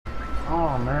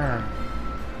Oh man.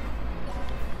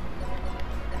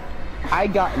 I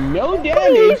got no damage.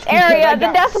 Please, area, the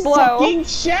death blow. Fucking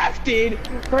shafted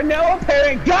for no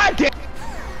apparent goddamn.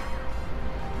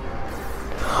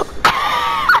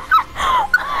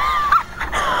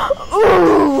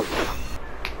 Ooh.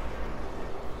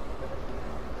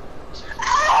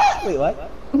 Wait, what?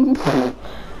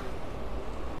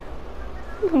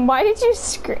 Why did you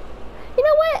scream? You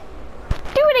know what?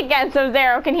 Do it again so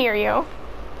Zero can hear you.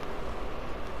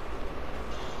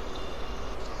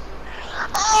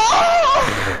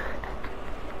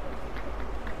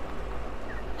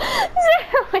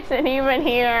 Zero isn't even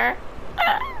here.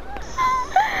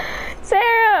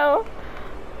 Zero.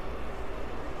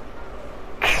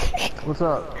 What's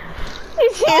up?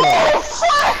 Did you?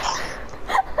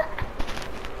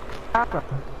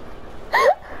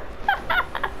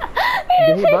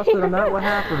 Did he bust it or not? What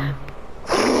happened?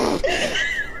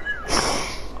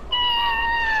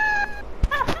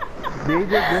 Did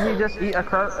he just eat a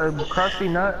crusty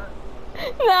nut?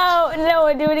 No,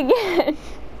 no, do it again.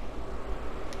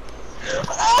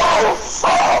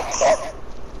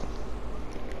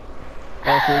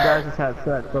 Oh, so you guys just had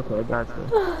sex. Okay, gotcha.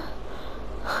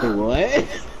 Wait, what?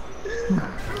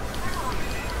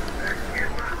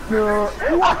 No.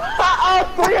 All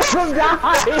three of them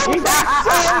died!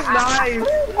 Nice!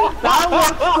 That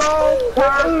looks so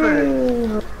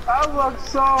perfect! That looks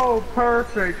so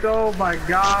perfect! Oh my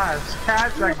gosh!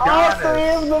 Cat's a All goddess! three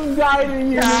of them died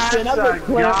in unison. Cat's That's a a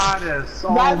clip. goddess!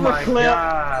 Oh That's a my clip.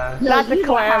 gosh! No, That's a this is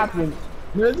what clip. happened.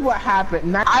 This is what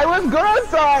happened. Now, I was gonna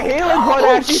start a healing for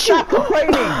that. She stopped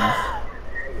complaining.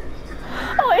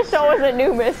 All I saw was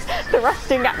Anubis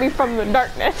thrusting at me from the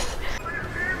darkness.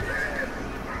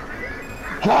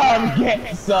 Come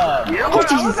get some. Yeah, Oh, I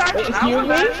Jesus. was Wait, excuse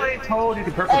me? actually told you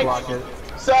to purple block it.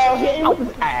 So hit him with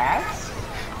his ass.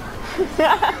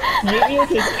 Hit me with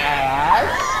his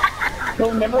ass.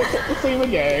 He'll never get the same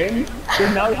again.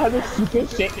 Because now he has a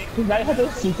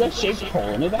suka-shaped hole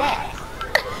in his ass.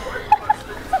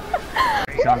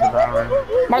 Sounds devouring.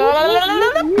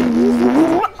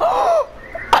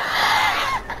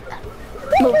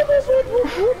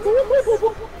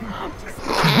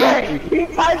 Hey, he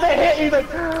tries to hit. He's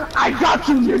like, I got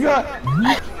you, nigga.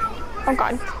 Oh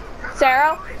god.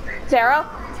 Zero? Zero?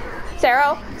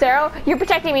 Zero? Zero? You're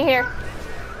protecting me here.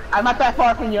 I'm not that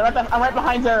far from you. I'm right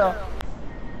behind Zero.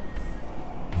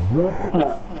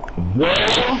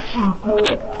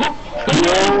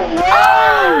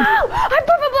 Oh! I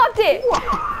purple blocked it!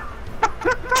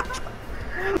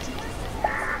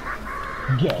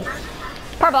 Yes.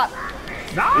 Purple block.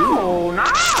 No,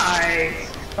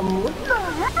 nice!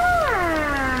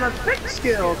 The thick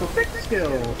skills, the thick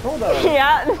skills. Hold up.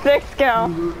 Yeah, the thick skill.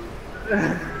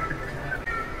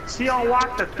 She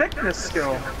unlocked the thickness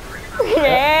skill.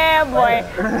 Yeah, boy.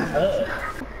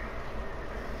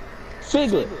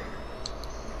 Figlet.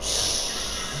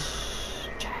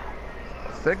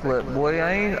 Thicklet, boy,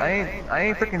 I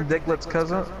ain't freaking dicklets,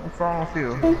 cousin. What's wrong with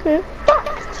you?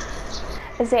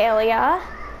 Azalea,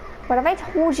 what have I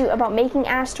told you about making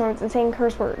ash storms and saying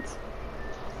curse words?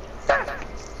 Stop.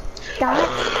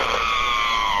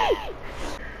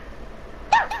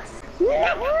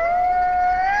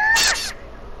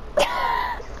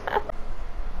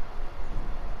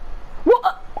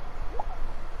 What?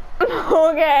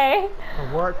 Okay.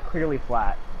 The world's clearly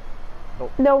flat.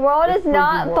 The world is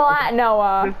not flat,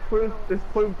 Noah. This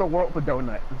proves the world's a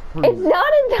donut. It's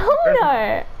not a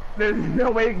donut. There's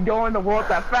no way you can go in the world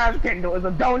that fast can do. It's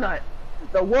a donut.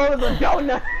 The world is a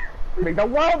donut. The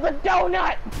world's a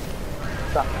donut.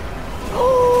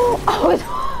 Oh,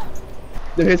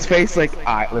 Then his face like,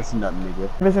 alright, listen up, nigga.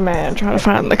 there's a man trying to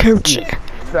find the coochie.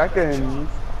 Seconds.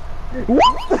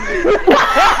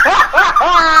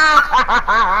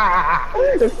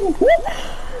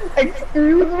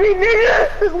 Excuse me,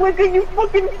 nigga. When can you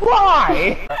fucking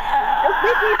fly?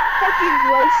 Let me fucking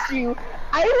roast you.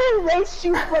 I will roast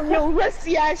you from your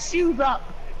rusty ass shoes up.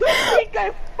 You think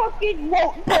I fucking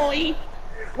won't, boy?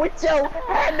 With your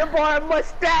handlebar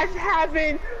mustache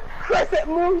having, crescent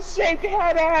moon shaped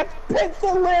head ass,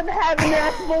 pencil lip having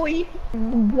ass, boy.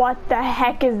 What the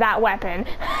heck is that weapon?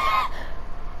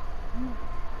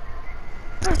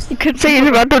 You could say it's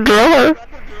about the drawer.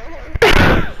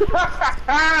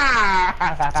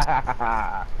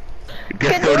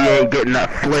 Guess Cody ain't getting that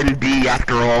Flynn D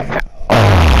after all.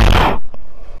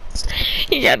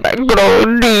 You got that good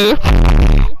old D.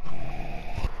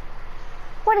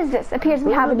 What is this? Appears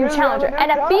we have a new challenger,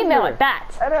 and a female at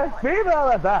that. And a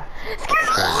female at that.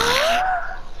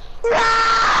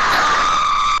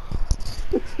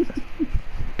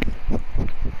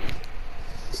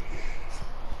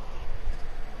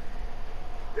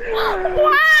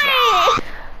 Why?